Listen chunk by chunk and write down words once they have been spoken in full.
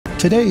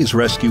Today's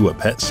Rescue a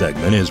Pet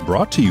segment is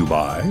brought to you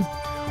by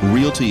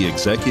Realty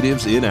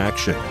Executives in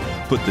Action.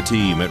 Put the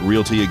team at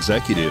Realty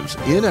Executives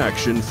in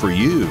action for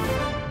you.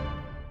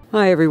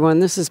 Hi everyone,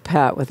 this is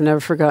Pat with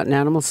Never Forgotten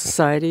Animal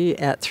Society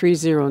at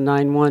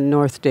 3091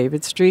 North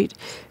David Street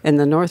in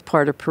the north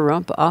part of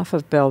Pahrump off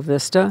of Belle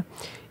Vista.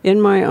 In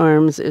my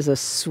arms is a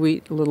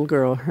sweet little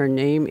girl. Her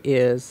name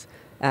is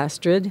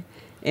Astrid,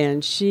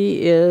 and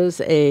she is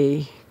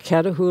a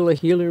Catahoula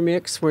healer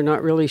mix. We're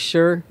not really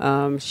sure.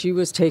 She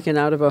was taken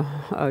out of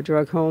a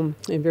drug home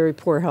in very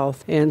poor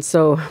health. And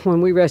so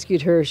when we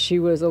rescued her, she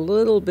was a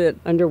little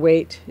bit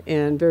underweight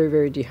and very,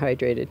 very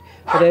dehydrated.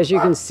 But as you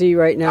can see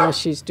right now,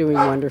 she's doing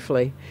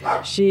wonderfully.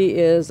 She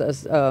is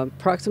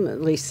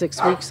approximately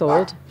 6 weeks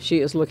old.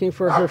 She is looking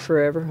for her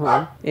forever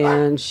home.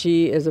 And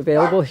she is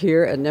available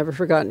here at Never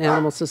Forgotten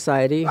Animal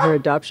Society. Her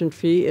adoption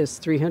fee is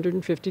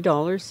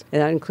 $350.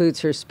 And that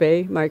includes her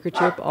spay,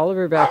 microchip, all of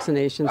her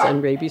vaccinations,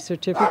 and rabies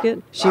certificate.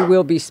 She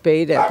will be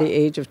spayed at the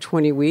age of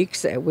 20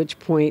 weeks, at which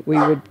point we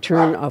would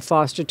turn a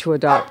foster to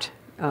adopt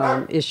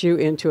issue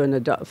into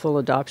a full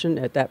adoption.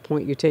 At that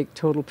point, you take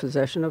total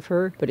possession of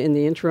her. But in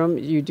the interim,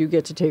 you do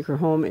get to take her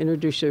home,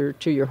 introduce her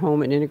to your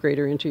home, and integrate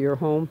her into your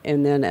home.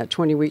 And then at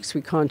 20 weeks,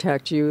 we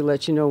contact you,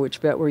 let you know which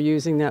vet we're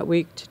using that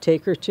week to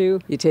take her to.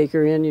 You take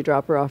her in, you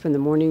drop her off in the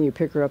morning, you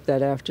pick her up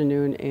that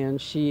afternoon, and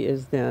she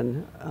is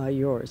then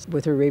yours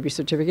with her rabies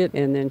certificate.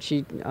 And then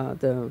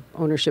the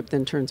ownership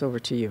then turns over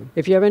to you.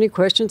 If you have any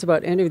questions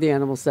about any of the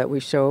animals that we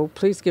show,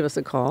 please give us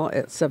a call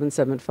at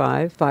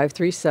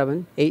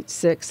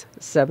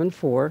 775-537-8674.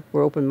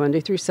 We're open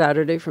Monday through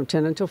Saturday from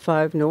 10 until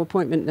 5, no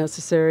appointment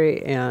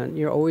necessary, and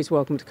you're always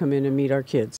welcome to come in and meet our kids.